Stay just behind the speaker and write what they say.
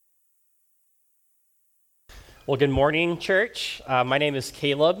Well, good morning, church. My name is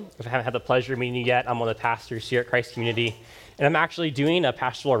Caleb. If I haven't had the pleasure of meeting you yet, I'm one of the pastors here at Christ Community, and I'm actually doing a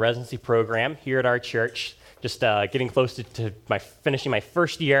pastoral residency program here at our church, just getting close to finishing my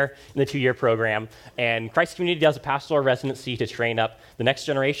first year in the 2-year program. And Christ Community does a pastoral residency to train up the next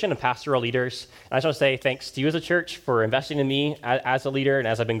generation of pastoral leaders. And I just want to say thanks to you as a church for investing in me as a leader and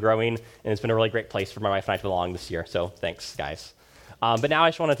as I've been growing, and it's been a really great place for my wife and I to belong this year. So thanks, guys. But now I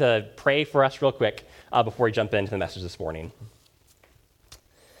just wanted to pray for us real quick before we jump into the message this morning.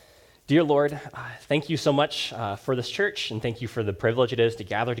 Dear Lord, thank you so much for this church, and thank you for the privilege it is to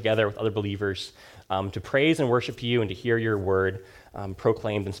gather together with other believers to praise and worship you and to hear your word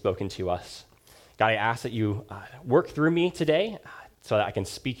proclaimed and spoken to us. God, I ask that you work through me today so that I can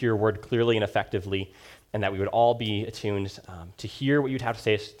speak your word clearly and effectively, and that we would all be attuned to hear what you'd have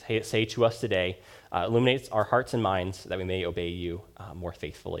to say to us today. Illuminates our hearts and minds that we may obey you more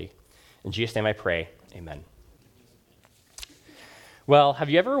faithfully. In Jesus' name I pray, amen. Well, have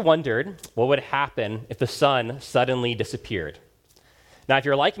you ever wondered what would happen if the sun suddenly disappeared? Now, if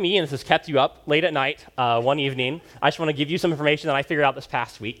you're like me and this has kept you up late at night one evening, I just want to give you some information that I figured out this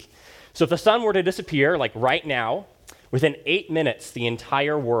past week. So if the sun were to disappear, like right now, within 8 minutes, the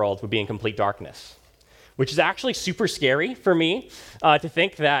entire world would be in complete darkness, which is actually super scary for me to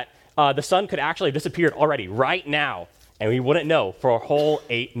think that the sun could actually have disappeared already right now, and we wouldn't know for a whole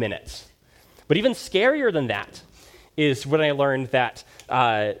 8 minutes. But even scarier than that is when I learned that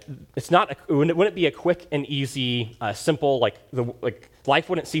wouldn't be a quick and easy, simple, life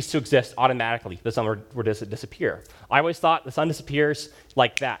wouldn't cease to exist automatically if the sun were to disappear. I always thought the sun disappears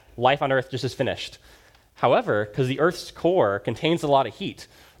like that. Life on Earth just is finished. However, because the Earth's core contains a lot of heat,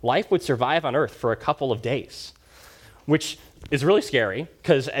 life would survive on Earth for a couple of days, which is really scary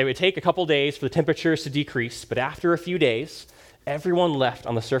because it would take a couple days for the temperatures to decrease, but after a few days, everyone left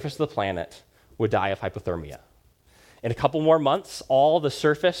on the surface of the planet would die of hypothermia. In a couple more months, all the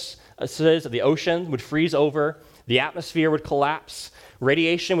surfaces of the ocean would freeze over, the atmosphere would collapse,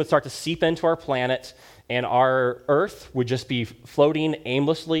 radiation would start to seep into our planet, and our Earth would just be floating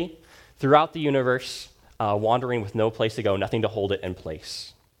aimlessly throughout the universe, wandering with no place to go, nothing to hold it in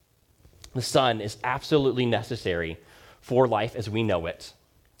place. The sun is absolutely necessary for life as we know it.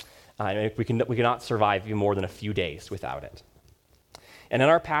 We cannot survive even more than a few days without it. And in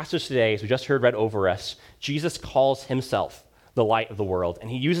our passage today, as we just heard read over us, Jesus calls himself the light of the world,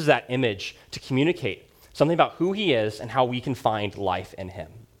 and he uses that image to communicate something about who he is and how we can find life in him.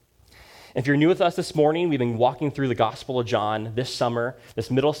 If you're new with us this morning, we've been walking through the Gospel of John this summer,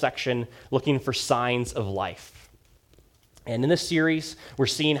 this middle section, looking for signs of life. And in this series, we're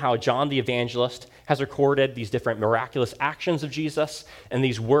seeing how John the Evangelist has recorded these different miraculous actions of Jesus and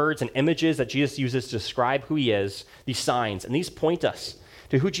these words and images that Jesus uses to describe who he is, these signs. And these point us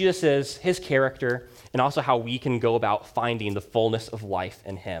to who Jesus is, his character, and also how we can go about finding the fullness of life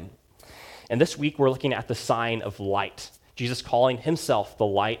in him. And this week, we're looking at the sign of light, Jesus calling himself the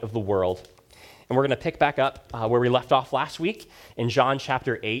light of the world. And we're going to pick back up where we left off last week in John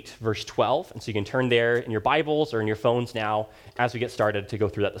chapter 8, verse 12. And so you can turn there in your Bibles or in your phones now as we get started to go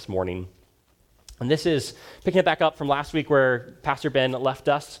through that this morning. And this is picking it back up from last week where Pastor Ben left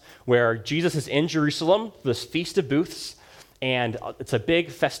us, where Jesus is in Jerusalem, this Feast of Booths. And it's a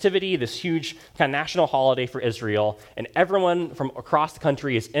big festivity, this huge kind of national holiday for Israel. And everyone from across the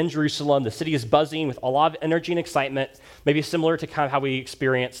country is in Jerusalem. The city is buzzing with a lot of energy and excitement, maybe similar to kind of how we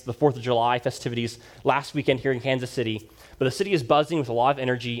experienced the 4th of July festivities last weekend here in Kansas City. But the city is buzzing with a lot of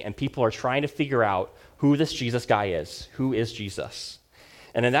energy, and people are trying to figure out who this Jesus guy is. Who is Jesus?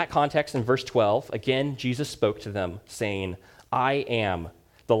 And in that context, in verse 12, again, Jesus spoke to them, saying, I am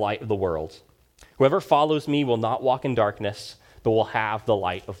the light of the world. Whoever follows me will not walk in darkness, but will have the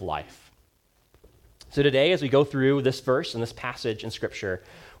light of life. So today, as we go through this verse and this passage in Scripture,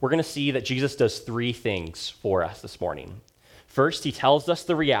 we're going to see that Jesus does 3 things for us this morning. First, he tells us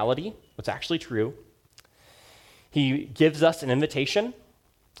the reality, what's actually true. He gives us an invitation, and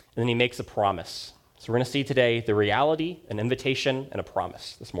then he makes a promise. So we're going to see today the reality, an invitation, and a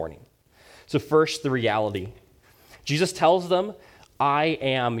promise this morning. So first, the reality. Jesus tells them, I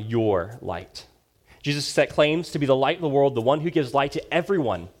am your light. Jesus claims to be the light of the world, the one who gives light to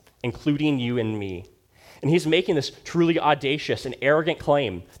everyone, including you and me. And he's making this truly audacious and arrogant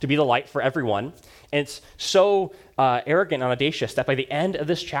claim to be the light for everyone. And it's so arrogant and audacious that by the end of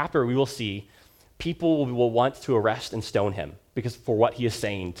this chapter, we will see people will want to arrest and stone him because for what he is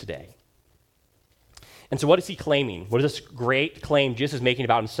saying today. And so what is he claiming? What is this great claim Jesus is making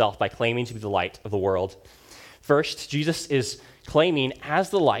about himself by claiming to be the light of the world? First, Jesus is claiming as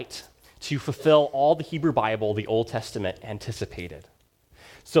the light to fulfill all the Hebrew Bible, the Old Testament, anticipated.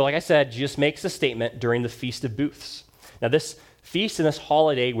 So like I said, Jesus makes a statement during the Feast of Booths. Now this feast and this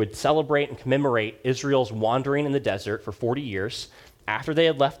holiday would celebrate and commemorate Israel's wandering in the desert for 40 years after they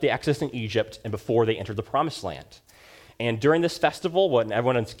had left the Exodus in Egypt and before they entered the Promised Land. And during this festival, when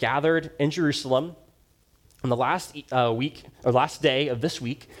everyone is gathered in Jerusalem, on the last last day of this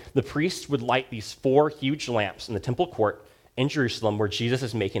week, the priests would light these 4 huge lamps in the temple court in Jerusalem where Jesus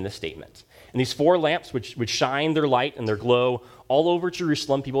is making this statement. And these 4 lamps would shine their light and their glow all over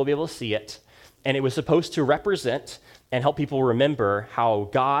Jerusalem. People would be able to see it. And it was supposed to represent and help people remember how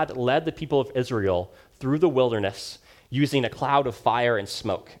God led the people of Israel through the wilderness using a cloud of fire and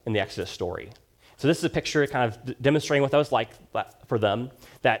smoke in the Exodus story. So this is a picture kind of demonstrating what that was like for them,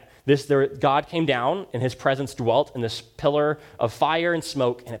 that God came down and his presence dwelt in this pillar of fire and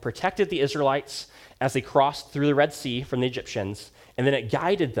smoke, and it protected the Israelites as they crossed through the Red Sea from the Egyptians, and then it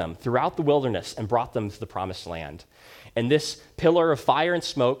guided them throughout the wilderness and brought them to the Promised Land. And this pillar of fire and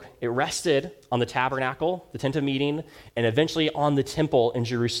smoke, it rested on the tabernacle, the tent of meeting, and eventually on the temple in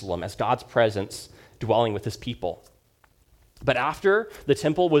Jerusalem as God's presence dwelling with his people. But after the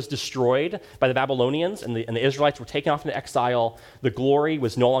temple was destroyed by the Babylonians and the Israelites were taken off into exile, the glory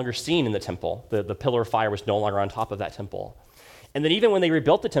was no longer seen in the temple. The pillar of fire was no longer on top of that temple. And then even when they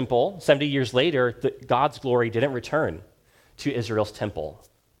rebuilt the temple 70 years later, God's glory didn't return to Israel's temple.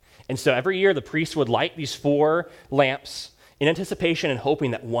 And so every year the priests would light these 4 lamps in anticipation and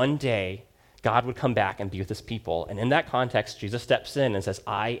hoping that one day God would come back and be with his people. And in that context, Jesus steps in and says,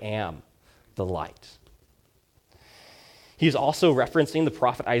 I am the light. He's also referencing the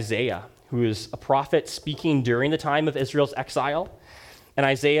prophet Isaiah, who is a prophet speaking during the time of Israel's exile. And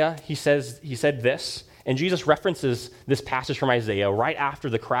Isaiah, he said this, and Jesus references this passage from Isaiah right after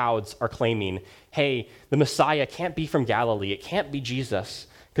the crowds are claiming, hey, the Messiah can't be from Galilee. It can't be Jesus,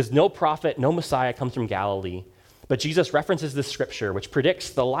 because no prophet, no Messiah comes from Galilee. But Jesus references this scripture, which predicts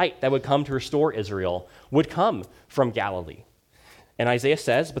the light that would come to restore Israel would come from Galilee. And Isaiah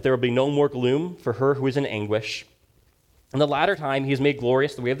says, but there will be no more gloom for her who is in anguish. In the latter time, he has made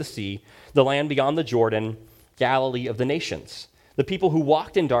glorious the way of the sea, the land beyond the Jordan, Galilee of the nations. The people who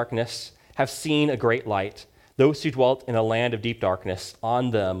walked in darkness have seen a great light. Those who dwelt in a land of deep darkness,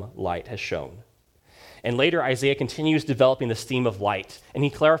 on them light has shone. And later, Isaiah continues developing this theme of light, and he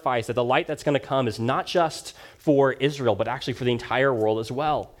clarifies that the light that's going to come is not just for Israel, but actually for the entire world as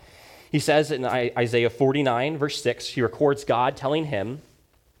well. He says in Isaiah 49, verse 6, he records God telling him,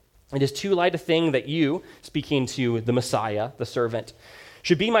 it is too light a thing that you, speaking to the Messiah, the servant,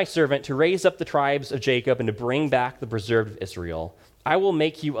 should be my servant to raise up the tribes of Jacob and to bring back the preserved of Israel. I will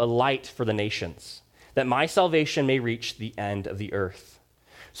make you a light for the nations, that my salvation may reach the end of the earth.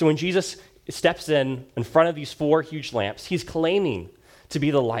 So when Jesus steps in front of these 4 huge lamps, he's claiming to be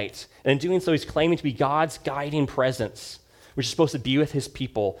the light. And in doing so, he's claiming to be God's guiding presence, which is supposed to be with his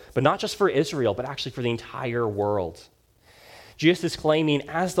people, but not just for Israel, but actually for the entire world. Jesus is claiming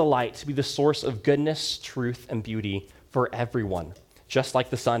as the light to be the source of goodness, truth, and beauty for everyone, just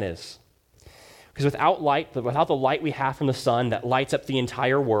like the sun is. Because without the light we have from the sun that lights up the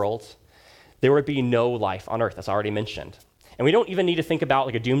entire world, there would be no life on earth, as already mentioned. And we don't even need to think about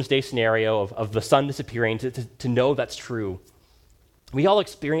like a doomsday scenario of the sun disappearing to know that's true. We all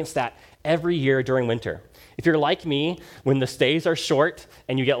experience that every year during winter. If you're like me, when the days are short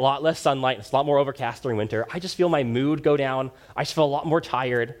and you get a lot less sunlight, it's a lot more overcast during winter, I just feel my mood go down. I just feel a lot more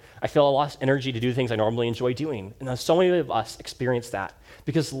tired. I feel a lot less energy to do things I normally enjoy doing. And so many of us experience that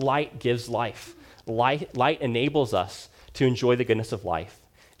because light gives life. Light enables us to enjoy the goodness of life.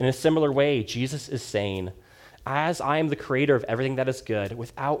 In a similar way, Jesus is saying, as I am the creator of everything that is good,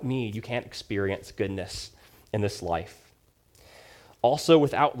 without me, you can't experience goodness in this life. Also,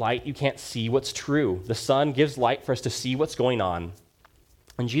 without light, you can't see what's true. The sun gives light for us to see what's going on.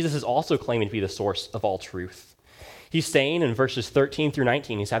 And Jesus is also claiming to be the source of all truth. He's saying in verses 13 through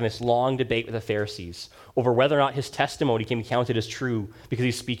 19, he's having this long debate with the Pharisees over whether or not his testimony can be counted as true because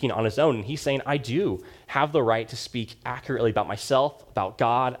he's speaking on his own. And he's saying, I do have the right to speak accurately about myself, about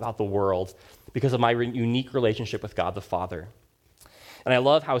God, about the world, because of my unique relationship with God the Father. And I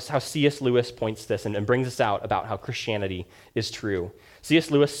love how C.S. Lewis points this and brings us out about how Christianity is true. C.S.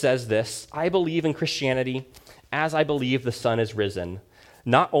 Lewis says this, I believe in Christianity as I believe the sun is risen,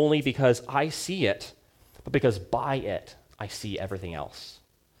 not only because I see it, but because by it I see everything else.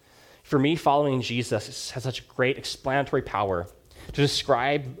 For me, following Jesus has such great explanatory power to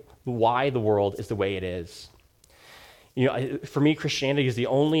describe why the world is the way it is. You know, for me, Christianity is the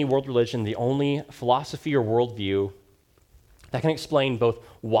only world religion, the only philosophy or worldview that can explain both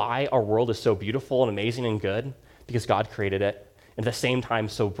why our world is so beautiful and amazing and good, because God created it, and at the same time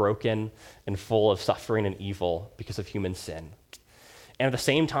so broken and full of suffering and evil because of human sin. And at the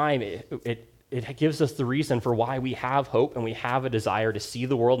same time, it gives us the reason for why we have hope and we have a desire to see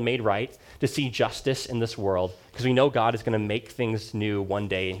the world made right, to see justice in this world, because we know God is going to make things new one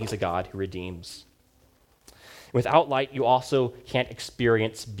day, and he's a God who redeems. Without light, you also can't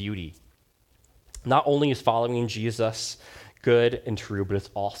experience beauty. Not only is following Jesus good and true, but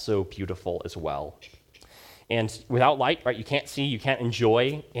it's also beautiful as well. And without light, right, you can't see, you can't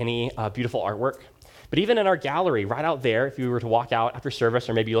enjoy any beautiful artwork. But even in our gallery, right out there, if you were to walk out after service,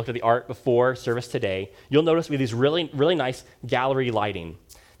 or maybe you looked at the art before service today, you'll notice we have these really, really nice gallery lighting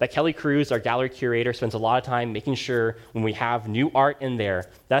that Kelly Cruz, our gallery curator, spends a lot of time making sure when we have new art in there,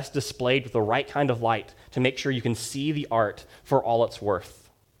 that's displayed with the right kind of light to make sure you can see the art for all it's worth.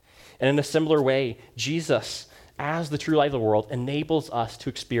 And in a similar way, Jesus, as the true light of the world, enables us to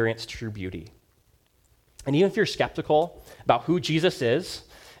experience true beauty. And even if you're skeptical about who Jesus is,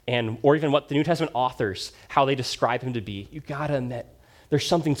 or even what the New Testament authors, how they describe him to be, you gotta admit, there's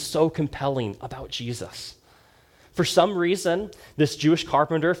something so compelling about Jesus. For some reason, this Jewish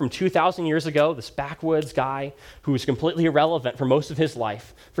carpenter from 2,000 years ago, this backwoods guy who was completely irrelevant for most of his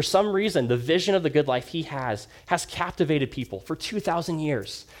life, for some reason, the vision of the good life he has captivated people for 2,000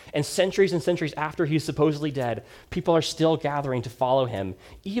 years. And centuries after he's supposedly dead, people are still gathering to follow him.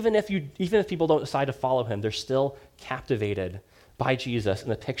 Even if people don't decide to follow him, they're still captivated by Jesus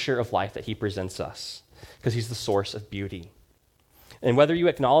and the picture of life that he presents us, because he's the source of beauty. And whether you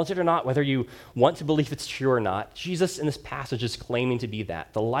acknowledge it or not, whether you want to believe it's true or not, Jesus in this passage is claiming to be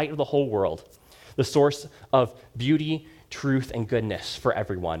that, the light of the whole world, the source of beauty, truth, and goodness for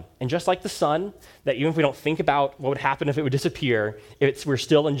everyone. And just like the sun, that even if we don't think about what would happen if it would disappear, we're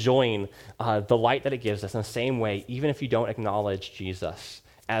still enjoying the light that it gives us. In the same way, even if you don't acknowledge Jesus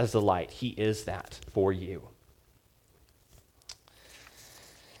as the light, he is that for you.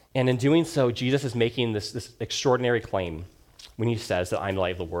 And in doing so, Jesus is making this extraordinary claim when he says that I'm the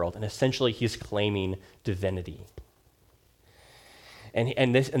light of the world. And essentially, he's claiming divinity.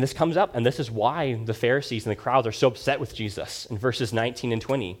 And this comes up, and this is why the Pharisees and the crowds are so upset with Jesus in verses 19 and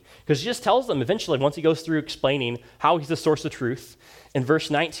 20. Because he just tells them eventually, once he goes through explaining how he's the source of truth, in verse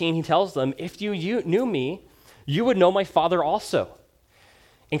 19, he tells them, if you knew me, you would know my Father also.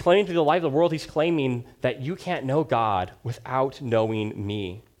 In claiming to be the light of the world, he's claiming that you can't know God without knowing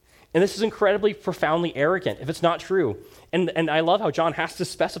me. And this is incredibly, profoundly arrogant if it's not true. And I love how John has to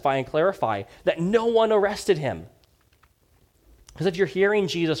specify and clarify that no one arrested him. Because if you're hearing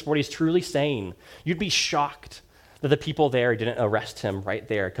Jesus for what he's truly saying, you'd be shocked that the people there didn't arrest him right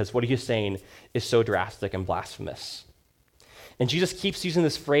there, because what he's saying is so drastic and blasphemous. And Jesus keeps using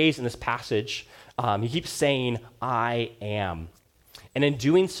this phrase in this passage. He keeps saying, I am. And in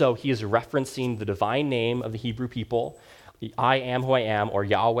doing so, he is referencing the divine name of the Hebrew people, I am who I am, or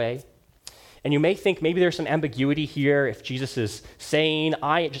Yahweh. And you may think maybe there's some ambiguity here if Jesus is saying,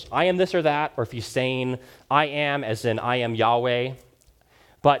 I am this or that, or if he's saying, I am as in I am Yahweh.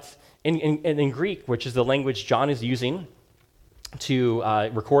 But in Greek, which is the language John is using to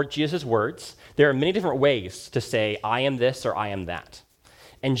record Jesus' words, there are many different ways to say, I am this or I am that.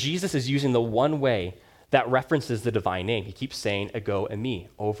 And Jesus is using the one way that references the divine name. He keeps saying, Ego Eimi,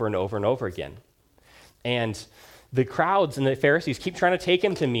 over and over and over again. And the crowds and the Pharisees keep trying to take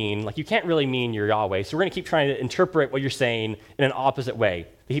him to mean, like, you can't really mean you're Yahweh, so we're going to keep trying to interpret what you're saying in an opposite way.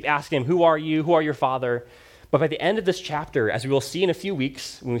 They keep asking him, who are you? Who are your father? But by the end of this chapter, as we will see in a few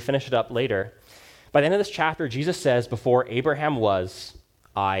weeks when we finish it up later, by the end of this chapter, Jesus says, before Abraham was,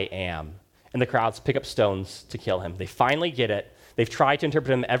 I am. And the crowds pick up stones to kill him. They finally get it. They've tried to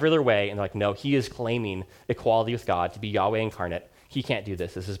interpret him every other way, and they're like, no, he is claiming equality with God, to be Yahweh incarnate. He can't do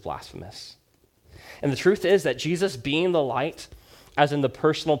this. This is blasphemous. And the truth is that Jesus being the light, as in the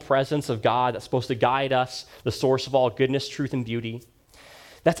personal presence of God that's supposed to guide us, the source of all goodness, truth, and beauty,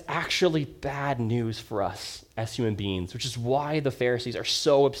 that's actually bad news for us as human beings, which is why the Pharisees are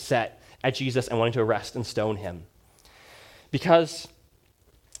so upset at Jesus and wanting to arrest and stone him. Because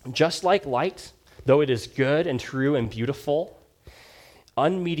just like light, though it is good and true and beautiful,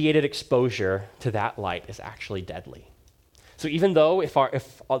 unmediated exposure to that light is actually deadly. So even though if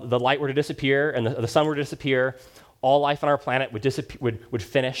the light were to disappear and the sun were to disappear, all life on our planet would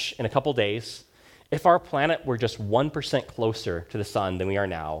finish in a couple days. If our planet were just 1% closer to the sun than we are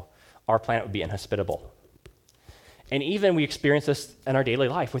now, our planet would be inhospitable. And even we experience this in our daily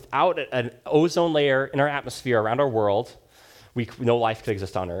life. Without an ozone layer in our atmosphere around our world, no life could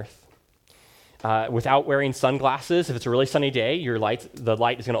exist on Earth. Without wearing sunglasses, if it's a really sunny day, the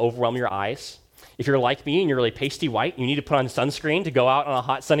light is going to overwhelm your eyes. If you're like me and you're really pasty white, you need to put on sunscreen to go out on a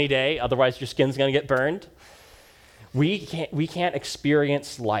hot sunny day, otherwise your skin's going to get burned. We can't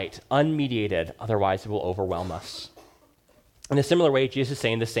experience light unmediated, otherwise it will overwhelm us. In a similar way, Jesus is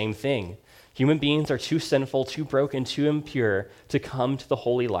saying the same thing. Human beings are too sinful, too broken, too impure to come to the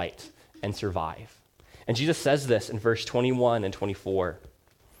holy light and survive. And Jesus says this in verse 21 and 24.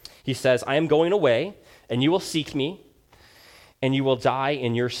 He says, I am going away, and you will seek me, and you will die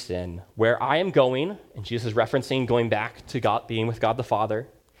in your sin. Where I am going, and Jesus is referencing going back to God, being with God the Father,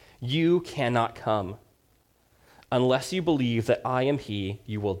 you cannot come. Unless you believe that I am he,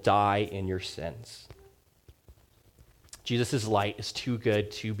 you will die in your sins. Jesus' light is too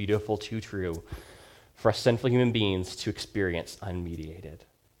good, too beautiful, too true for us sinful human beings to experience unmediated.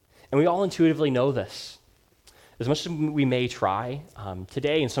 And we all intuitively know this. As much as we may try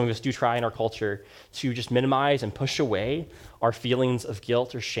today, and some of us do try in our culture, to just minimize and push away our feelings of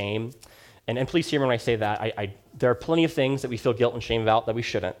guilt or shame. And please hear me when I say that. There are plenty of things that we feel guilt and shame about that we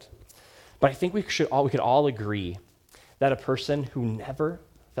shouldn't. But I think we could all agree that a person who never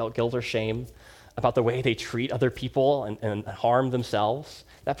felt guilt or shame about the way they treat other people and harm themselves,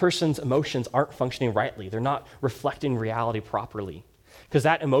 that person's emotions aren't functioning rightly. They're not reflecting reality properly. Because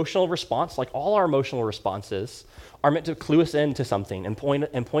that emotional response, like all our emotional responses, are meant to clue us into something and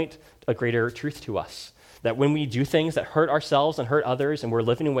point a greater truth to us. That when we do things that hurt ourselves and hurt others, and we're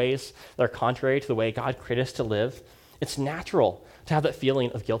living in ways that are contrary to the way God created us to live, it's natural to have that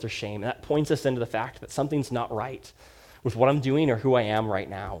feeling of guilt or shame. And that points us into the fact that something's not right with what I'm doing or who I am right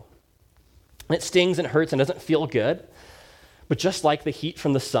now. And it stings and hurts and doesn't feel good. But just like the heat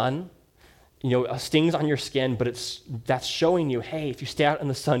from the sun, stings on your skin, but that's showing you, hey, if you stay out in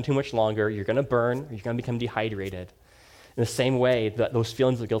the sun too much longer, you're going to burn, or you're going to become dehydrated. In the same way, that those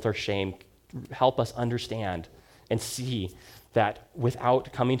feelings of guilt or shame help us understand and see that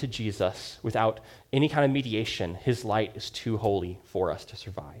without coming to Jesus, without any kind of mediation, his light is too holy for us to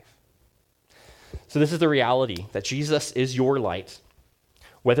survive. So this is the reality, that Jesus is your light,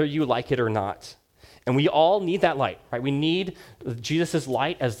 whether you like it or not. And we all need that light, right? We need Jesus'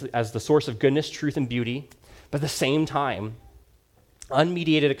 light as the source of goodness, truth, and beauty. But at the same time,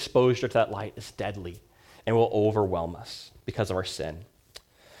 unmediated exposure to that light is deadly and will overwhelm us because of our sin.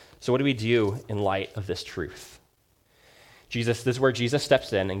 So what do we do in light of this truth? This is where Jesus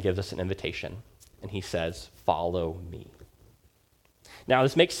steps in and gives us an invitation. And he says, follow me. Now,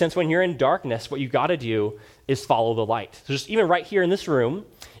 this makes sense when you're in darkness. What you got to do is follow the light. So just even right here in this room,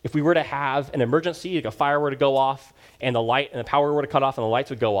 if we were to have an emergency, like a fire were to go off, and the light and the power were to cut off, and the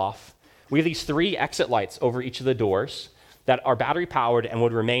lights would go off, we have these 3 exit lights over each of the doors that are battery powered and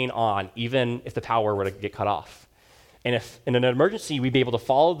would remain on even if the power were to get cut off. And if in an emergency, we'd be able to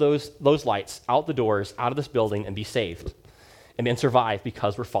follow those lights out the doors, out of this building, and be saved, and then survive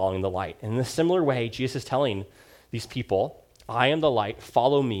because we're following the light. And in a similar way, Jesus is telling these people, I am the light,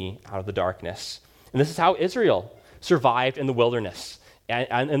 follow me out of the darkness. And this is how Israel survived in the wilderness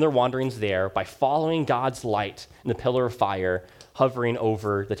and in their wanderings there, by following God's light in the pillar of fire hovering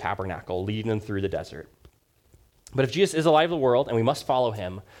over the tabernacle, leading them through the desert. But if Jesus is the light of the world and we must follow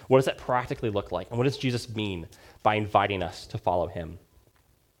him, what does that practically look like? And what does Jesus mean by inviting us to follow him?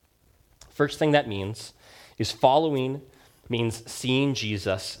 First thing that means is following means seeing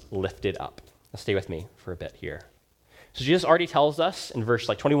Jesus lifted up. Now stay with me for a bit here. So Jesus already tells us in verse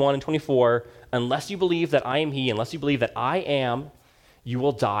 21 and 24, unless you believe that I am he, unless you believe that I am, you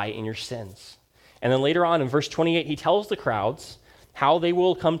will die in your sins. And then later on in verse 28, he tells the crowds how they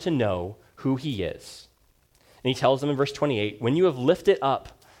will come to know who he is. And he tells them in verse 28, when you have lifted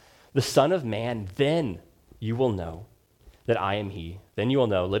up the Son of Man, then you will know that I am he. Then you will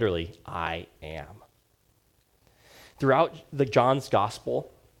know, literally, I am. Throughout John's gospel,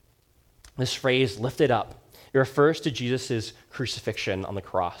 this phrase, lifted up, it refers to Jesus' crucifixion on the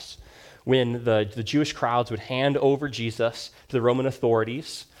cross, when the Jewish crowds would hand over Jesus to the Roman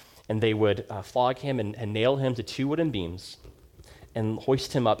authorities, and they would flog him and nail him to 2 wooden beams and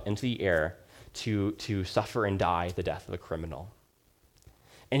hoist him up into the air to suffer and die the death of a criminal.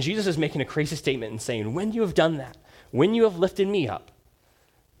 And Jesus is making a crazy statement and saying, when you have done that, when you have lifted me up,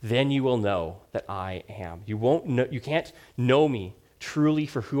 then you will know that I am. You can't know me truly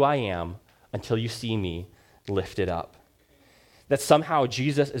for who I am until you see me lifted up. That somehow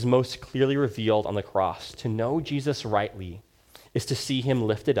Jesus is most clearly revealed on the cross. To know Jesus rightly is to see him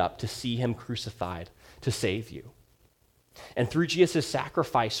lifted up, to see him crucified, to save you. And through Jesus'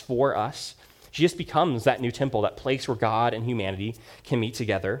 sacrifice for us, Jesus becomes that new temple, that place where God and humanity can meet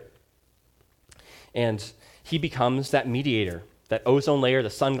together. And he becomes that mediator, that ozone layer, the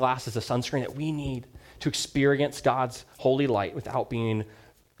sunglasses, the sunscreen that we need to experience God's holy light without being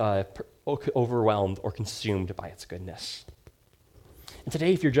overwhelmed or consumed by its goodness. And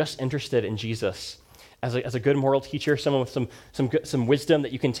today, if you're just interested in Jesus as a good moral teacher, someone with some wisdom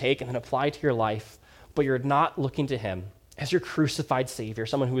that you can take and then apply to your life, but you're not looking to him as your crucified Savior,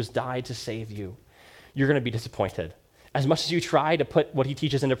 someone who has died to save you, you're going to be disappointed. As much as you try to put what he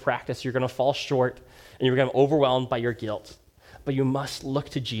teaches into practice, you're going to fall short and you're going to be overwhelmed by your guilt. But you must look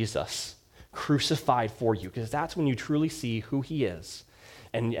to Jesus, crucified for you, because that's when you truly see who he is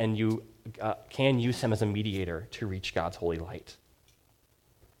and you can use him as a mediator to reach God's holy light.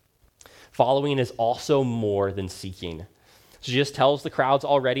 Following is also more than seeking. So Jesus tells the crowds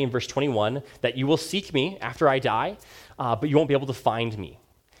already in verse 21 that you will seek me after I die, but you won't be able to find me.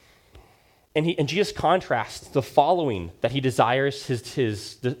 And Jesus contrasts the following that he desires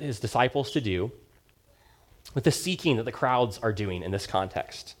his disciples to do with the seeking that the crowds are doing in this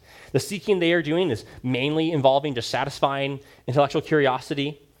context. The seeking they are doing is mainly involving just satisfying intellectual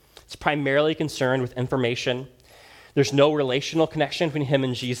curiosity. It's primarily concerned with information. There's no relational connection between him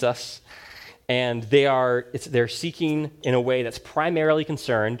and Jesus. And they're seeking in a way that's primarily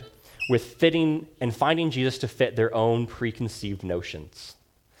concerned with fitting and finding Jesus to fit their own preconceived notions.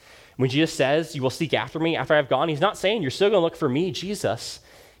 When Jesus says, you will seek after me after I've gone, he's not saying you're still going to look for me, Jesus.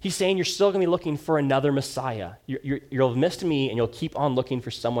 He's saying you're still going to be looking for another Messiah. You'll have missed me and you'll keep on looking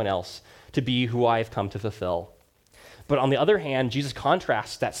for someone else to be who I've come to fulfill. But on the other hand, Jesus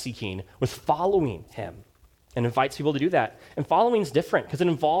contrasts that seeking with following him and invites people to do that. And following is different because it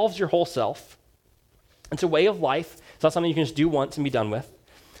involves your whole self. It's a way of life. It's not something you can just do once and be done with.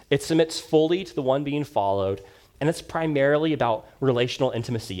 It submits fully to the one being followed, and it's primarily about relational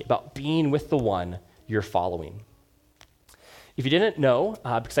intimacy, about being with the one you're following. If you didn't know,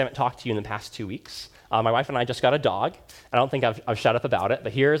 because I haven't talked to you in the past 2 weeks, my wife and I just got a dog. I don't think I've shut up about it,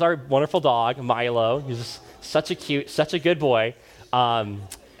 but here's our wonderful dog, Milo. He's such a good boy.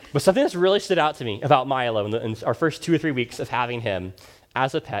 But something that's really stood out to me about Milo in our first 2 or 3 weeks of having him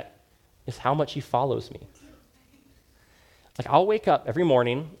as a pet is how much he follows me. Like, I'll wake up every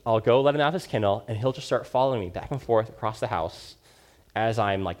morning, I'll go let him out of his kennel, and he'll just start following me back and forth across the house as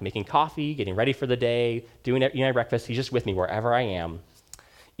I'm like making coffee, getting ready for the day, eating my breakfast. He's just with me wherever I am.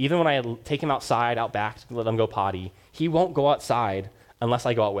 Even when I take him outside, out back to let him go potty, he won't go outside unless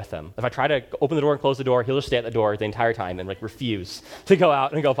I go out with him. If I try to open the door and close the door, he'll just stay at the door the entire time and like refuse to go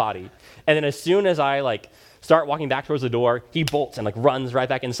out and go potty. And then as soon as I like start walking back towards the door, he bolts and like runs right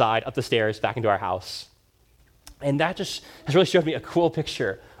back inside, up the stairs, back into our house. And that just has really showed me a cool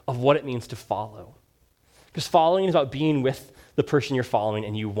picture of what it means to follow. Because following is about being with the person you're following,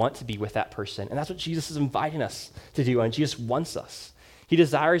 and you want to be with that person. And that's what Jesus is inviting us to do, and Jesus wants us. He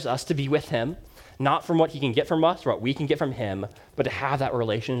desires us to be with him, not from what he can get from us or what we can get from him, but to have that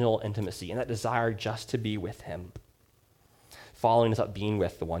relational intimacy and that desire just to be with him. Following is about being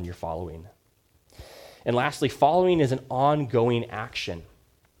with the one you're following. And lastly, following is an ongoing action.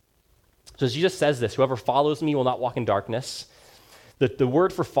 So as Jesus says this, whoever follows me will not walk in darkness. The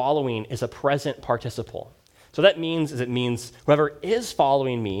word for following is a present participle. So that means whoever is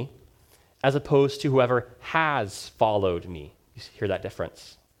following me as opposed to whoever has followed me. You hear that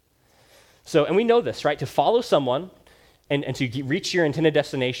difference? So, and we know this, right? To follow someone and to reach your intended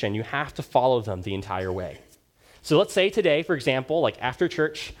destination, you have to follow them the entire way. So let's say today, for example, like after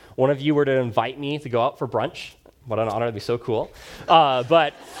church, one of you were to invite me to go out for brunch. What an honor, that'd be so cool.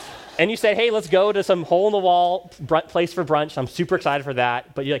 And you said, hey, let's go to some hole-in-the-wall place for brunch. I'm super excited for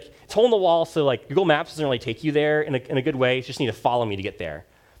that. But you're like, it's hole-in-the-wall, so like Google Maps doesn't really take you there in a good way. You just need to follow me to get there.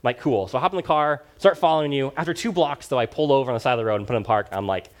 I'm like, cool. So I hop in the car, start following you. After 2 blocks, though, I pull over on the side of the road and put in park. I'm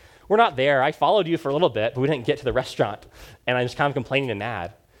like, we're not there. I followed you for a little bit, but we didn't get to the restaurant. And I'm just kind of complaining and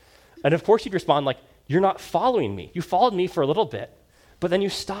mad. And of course, you'd respond like, you're not following me. You followed me for a little bit, but then you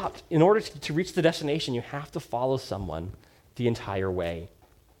stopped. In order to reach the destination, you have to follow someone the entire way.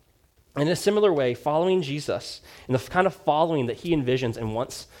 In a similar way, following Jesus and the kind of following that he envisions and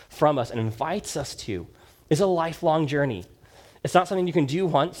wants from us and invites us to is a lifelong journey. It's not something you can do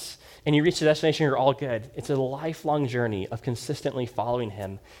once and you reach the destination, you're all good. It's a lifelong journey of consistently following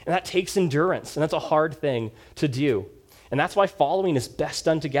him. And that takes endurance, and that's a hard thing to do. And that's why following is best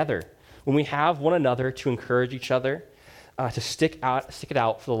done together, when we have one another to encourage each other, to stick it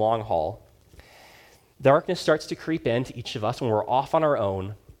out for the long haul. Darkness starts to creep into each of us when we're off on our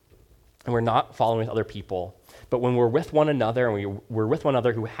own, and we're not following with other people. But when we're with one another, and we're with one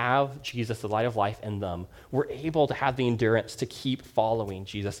another who have Jesus, the light of life, in them, we're able to have the endurance to keep following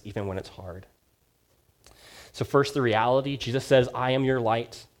Jesus even when it's hard. So first, the reality. Jesus says, I am your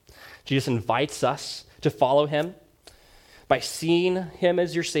light. Jesus invites us to follow him by seeing him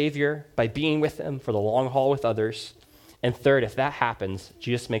as your Savior, by being with him for the long haul with others. And third, if that happens,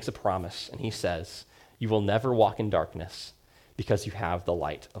 Jesus makes a promise, and he says, you will never walk in darkness because you have the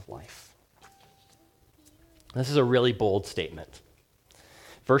light of life. This is a really bold statement.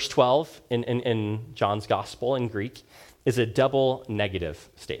 Verse 12 in John's gospel in Greek is a double negative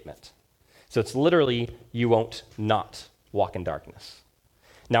statement. So it's literally, you won't not walk in darkness.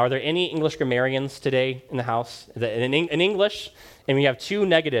 Now, are there any English grammarians today in the house? In English, and we have two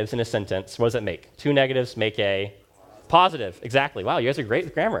negatives in a sentence, what does it make? Two negatives make a positive. Exactly. Wow, you guys are great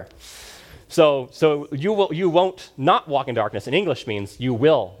with grammar. So you won't not walk in darkness in English means you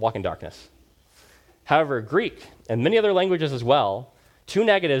will walk in darkness. However, Greek and many other languages as well, two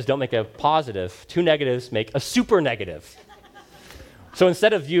negatives don't make a positive. Two negatives make a super negative. So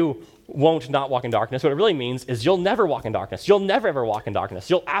instead of you won't not walk in darkness, what it really means is you'll never walk in darkness. You'll never ever walk in darkness.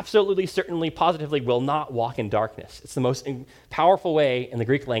 You'll absolutely, certainly, positively will not walk in darkness. It's the most powerful way in the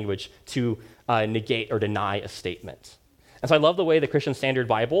Greek language to negate or deny a statement. And so I love the way the Christian Standard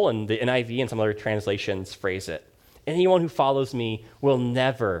Bible and the NIV and some other translations phrase it. Anyone who follows me will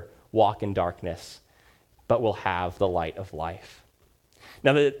never walk in darkness, but will have the light of life.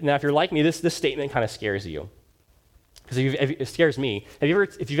 Now if you're like me, this statement kind of scares you. Because it scares me.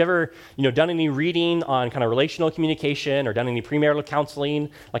 If you've ever done any reading on kind of relational communication or done any premarital counseling,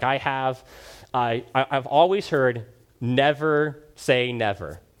 like I have, I've always heard never say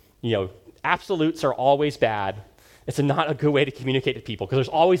never. Absolutes are always bad. It's not a good way to communicate to people because there's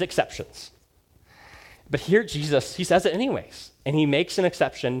always exceptions. But here Jesus, he says it anyways, and he makes an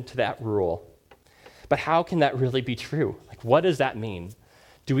exception to that rule. But how can that really be true? Like, what does that mean?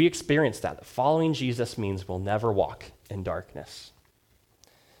 Do we experience that following Jesus means we'll never walk in darkness?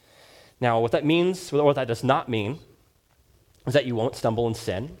 Now, what that means, or what that does not mean, is that you won't stumble in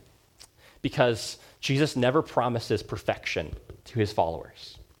sin, because Jesus never promises perfection to his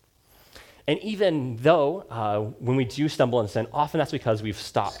followers. And even though when we do stumble in sin, often that's because we've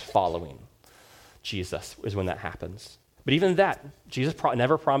stopped following Jesus, is when that happens. But even that, Jesus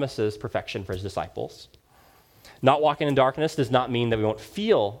never promises perfection for his disciples. Not walking in darkness does not mean that we won't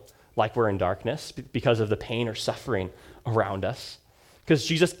feel like we're in darkness because of the pain or suffering around us. Because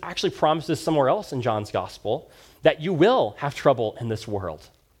Jesus actually promises somewhere else in John's gospel that you will have trouble in this world.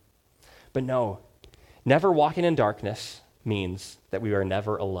 But no, never walking in darkness means that we are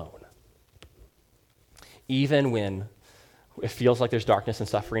never alone. Even when it feels like there's darkness and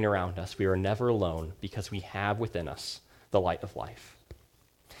suffering around us, we are never alone because we have within us the light of life.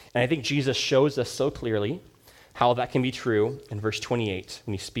 And I think Jesus shows us so clearly how that can be true in verse 28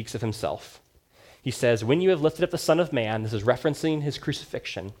 when he speaks of himself. He says, when you have lifted up the Son of Man, this is referencing his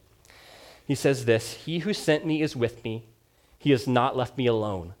crucifixion, he says this, he who sent me is with me. He has not left me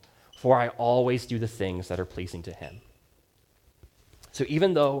alone, for I always do the things that are pleasing to him. So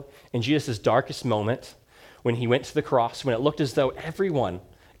even though in Jesus' darkest moment, when he went to the cross, when it looked as though everyone,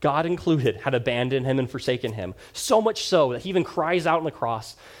 God included, had abandoned him and forsaken him, so much so that he even cries out on the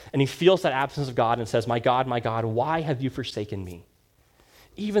cross and he feels that absence of God and says, my God, why have you forsaken me?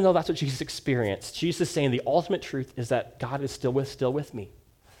 Even though that's what Jesus experienced, Jesus is saying the ultimate truth is that God is still with me,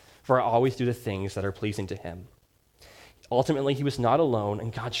 for I always do the things that are pleasing to him. Ultimately, he was not alone,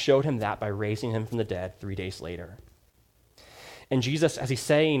 and God showed him that by raising him from the dead 3 days later. And Jesus, as he's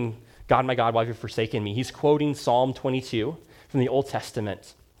saying, God, why have you forsaken me? He's quoting Psalm 22 from the Old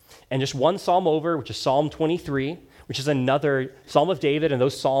Testament. And just one psalm over, which is Psalm 23, which is another Psalm of David, and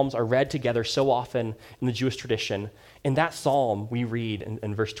those psalms are read together so often in the Jewish tradition. In that psalm, we read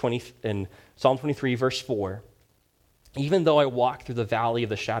in Psalm 23, verse 4, even though I walk through the valley of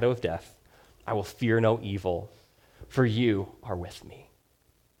the shadow of death, I will fear no evil, for you are with me.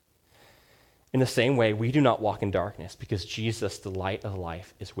 In the same way, we do not walk in darkness because Jesus, the light of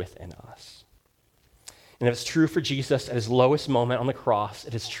life, is within us. And if it's true for Jesus at his lowest moment on the cross,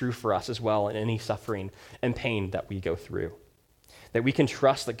 it is true for us as well in any suffering and pain that we go through. That we can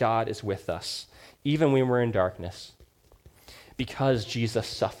trust that God is with us, even when we're in darkness, because Jesus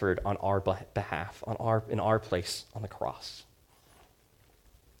suffered on our behalf, in our place on the cross.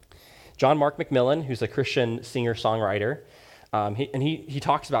 John Mark McMillan, who's a Christian singer-songwriter, he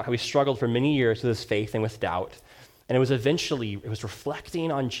talks about how he struggled for many years with his faith and with doubt. And it was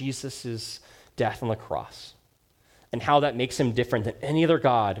reflecting on Jesus' death on the cross and how that makes him different than any other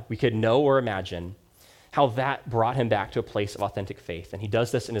God we could know or imagine, how that brought him back to a place of authentic faith. And he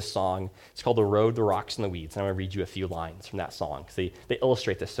does this in his song. It's called The Road, the Rocks, and the Weeds. And I'm going to read you a few lines from that song because they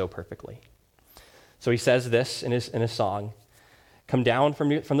illustrate this so perfectly. So he says this in his song, come down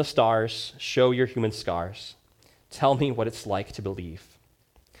from the stars, show your human scars. Tell me what it's like to believe.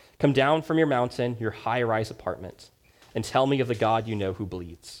 Come down from your mountain, your high-rise apartment, and tell me of the God you know who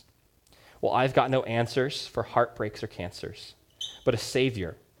bleeds. Well, I've got no answers for heartbreaks or cancers, but a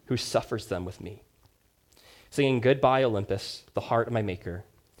Savior who suffers them with me. Singing Goodbye Olympus, the heart of my Maker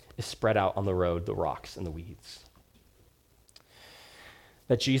is spread out on the road, the rocks, and the weeds.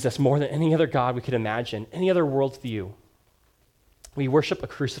 That Jesus, more than any other God we could imagine, any other worldview, We worship a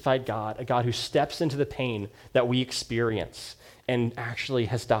crucified God, a God who steps into the pain that we experience and actually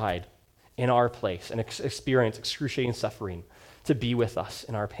has died in our place and experienced excruciating suffering to be with us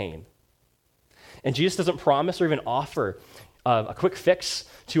in our pain. And Jesus doesn't promise or even offer a quick fix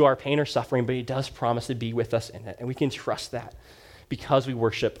to our pain or suffering, but he does promise to be with us in it. And we can trust that because we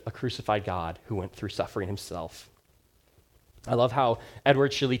worship a crucified God who went through suffering himself. I love how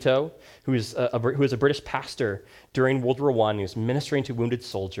Edward Shillito, who is a British pastor during World War I, he was ministering to wounded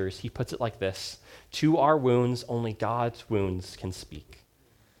soldiers. He puts it like this: "To our wounds, only God's wounds can speak,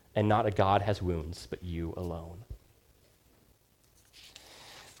 and not a God has wounds, but you alone."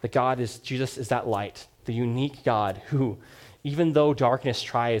 Jesus is that light, the unique God who, even though darkness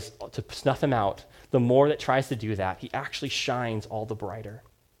tries to snuff him out, the more that tries to do that, he actually shines all the brighter.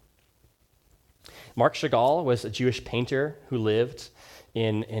 Marc Chagall was a Jewish painter who lived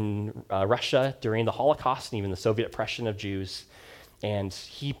in Russia during the Holocaust and even the Soviet oppression of Jews. And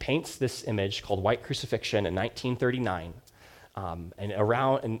he paints this image called White Crucifixion in 1939.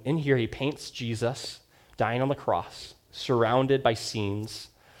 And in here he paints Jesus dying on the cross, surrounded by scenes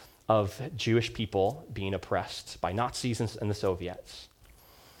of Jewish people being oppressed by Nazis and the Soviets.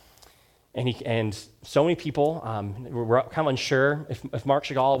 And so many people were kind of unsure if Marc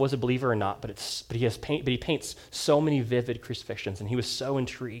Chagall was a believer or not, but he paints so many vivid crucifixions, and he was so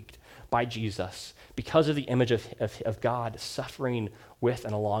intrigued by Jesus because of the image of God suffering with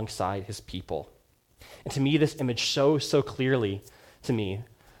and alongside his people. And to me, this image shows so clearly to me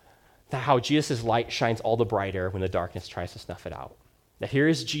that how Jesus' light shines all the brighter when the darkness tries to snuff it out. That here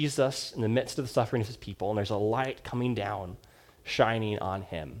is Jesus in the midst of the suffering of his people, and there's a light coming down, shining on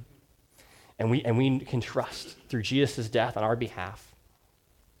him. And we can trust through Jesus' death on our behalf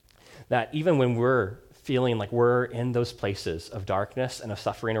that even when we're feeling like we're in those places of darkness and of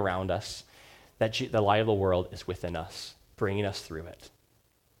suffering around us, that the light of the world is within us, bringing us through it.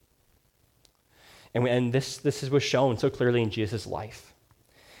 And this was shown so clearly in Jesus' life,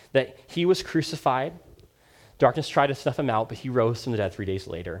 that he was crucified. Darkness tried to snuff him out, but he rose from the dead 3 days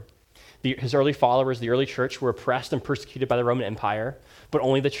later. His early followers, the early church, were oppressed and persecuted by the Roman Empire, but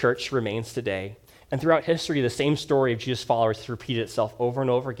only the church remains today. And throughout history, the same story of Jesus' followers has repeated itself over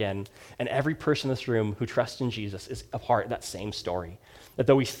and over again, and every person in this room who trusts in Jesus is a part of that same story. That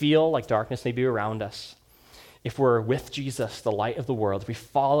though we feel like darkness may be around us, if we're with Jesus, the light of the world, if we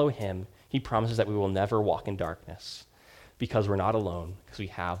follow him, he promises that we will never walk in darkness because we're not alone, because we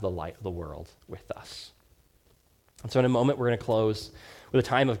have the light of the world with us. And so in a moment, we're going to close with a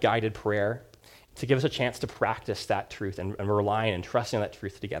time of guided prayer to give us a chance to practice that truth and relying and trusting on that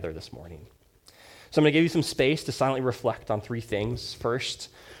truth together this morning. So I'm going to give you some space to silently reflect on three things. First,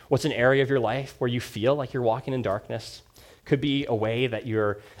 what's an area of your life where you feel like you're walking in darkness? Could be a way that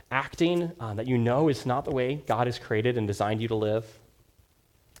you're acting that you know is not the way God has created and designed you to live.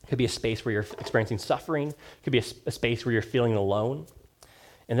 Could be a space where you're experiencing suffering. Could be a space where you're feeling alone.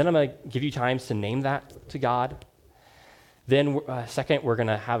 And then I'm going to give you times to name that to God. Then second, we're going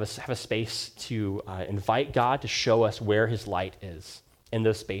to have a space to invite God to show us where his light is in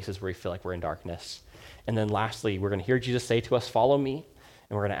those spaces where we feel like we're in darkness. And then lastly, we're going to hear Jesus say to us, "Follow me,"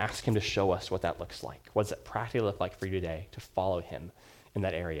 and we're going to ask him to show us what that looks like. What does it practically look like for you today to follow him in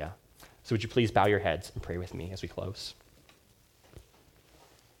that area? So would you please bow your heads and pray with me as we close?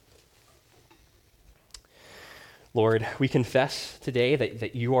 Lord, we confess today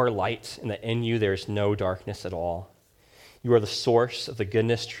that you are light and that in you there is no darkness at all. You are the source of the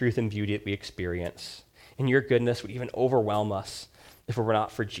goodness, truth, and beauty that we experience. And your goodness would even overwhelm us if it were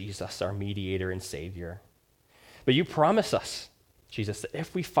not for Jesus, our mediator and Savior. But you promise us, Jesus, that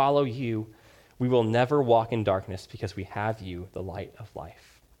if we follow you, we will never walk in darkness because we have you, the light of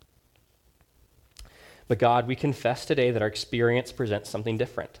life. But God, we confess today that our experience presents something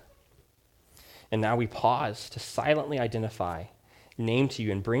different. And now we pause to silently identify, name to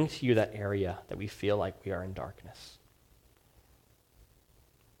you, and bring to you that area that we feel like we are in darkness.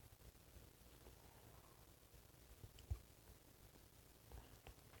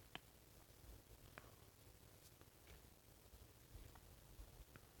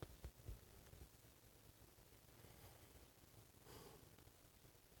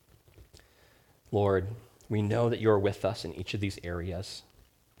 Lord, we know that you are with us in each of these areas,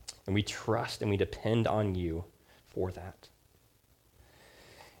 and we trust and we depend on you for that.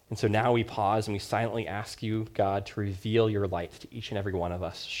 And so now we pause and we silently ask you, God, to reveal your light to each and every one of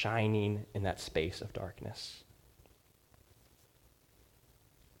us, shining in that space of darkness.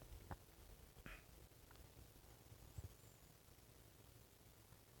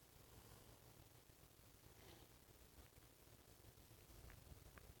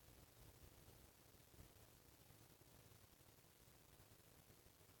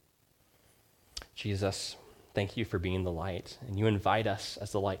 Jesus, thank you for being the light, and you invite us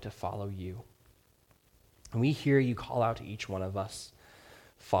as the light to follow you. And we hear you call out to each one of us,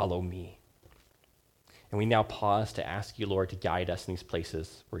 follow me. And we now pause to ask you, Lord, to guide us in these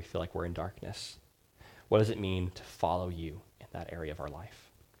places where we feel like we're in darkness. What does it mean to follow you in that area of our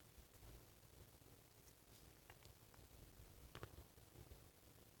life?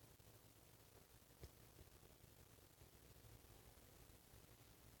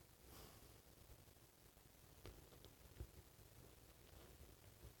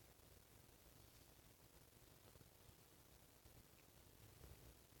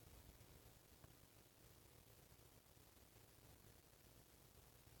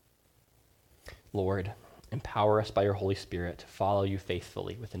 Lord, empower us by your Holy Spirit to follow you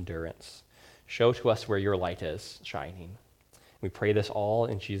faithfully with endurance. Show to us where your light is shining. We pray this all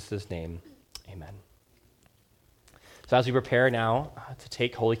in Jesus' name. Amen. So as we prepare now to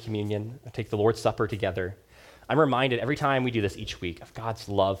take Holy Communion, take the Lord's Supper together, I'm reminded every time we do this each week of God's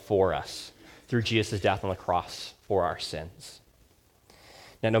love for us through Jesus' death on the cross for our sins.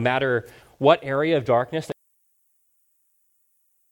 Now, no matter what area of darkness